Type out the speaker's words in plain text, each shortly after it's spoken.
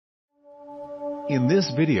In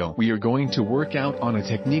this video we are going to work out on a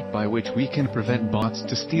technique by which we can prevent bots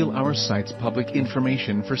to steal our site's public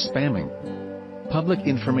information for spamming. Public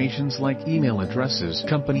informations like email addresses,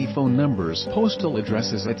 company phone numbers, postal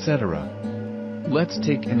addresses, etc. Let's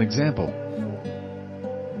take an example.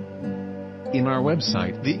 In our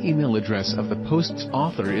website, the email address of the post's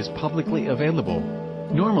author is publicly available.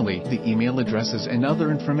 Normally, the email addresses and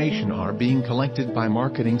other information are being collected by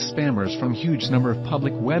marketing spammers from huge number of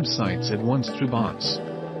public websites at once through bots.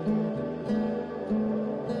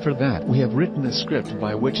 For that, we have written a script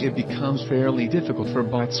by which it becomes fairly difficult for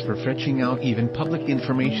bots for fetching out even public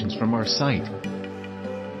information from our site.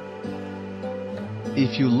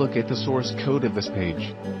 If you look at the source code of this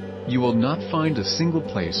page, you will not find a single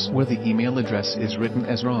place where the email address is written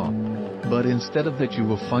as raw. But instead of that you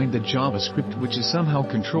will find the JavaScript which is somehow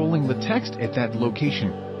controlling the text at that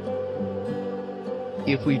location.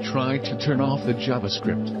 If we try to turn off the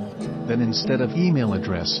JavaScript, then instead of email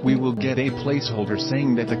address we will get a placeholder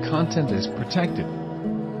saying that the content is protected.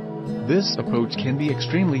 This approach can be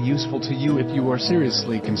extremely useful to you if you are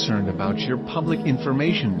seriously concerned about your public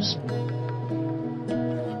informations.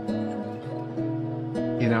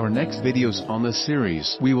 In our next videos on this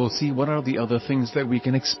series, we will see what are the other things that we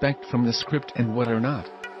can expect from the script and what are not,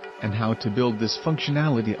 and how to build this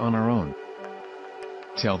functionality on our own.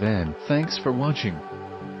 Till then, thanks for watching,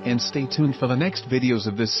 and stay tuned for the next videos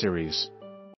of this series.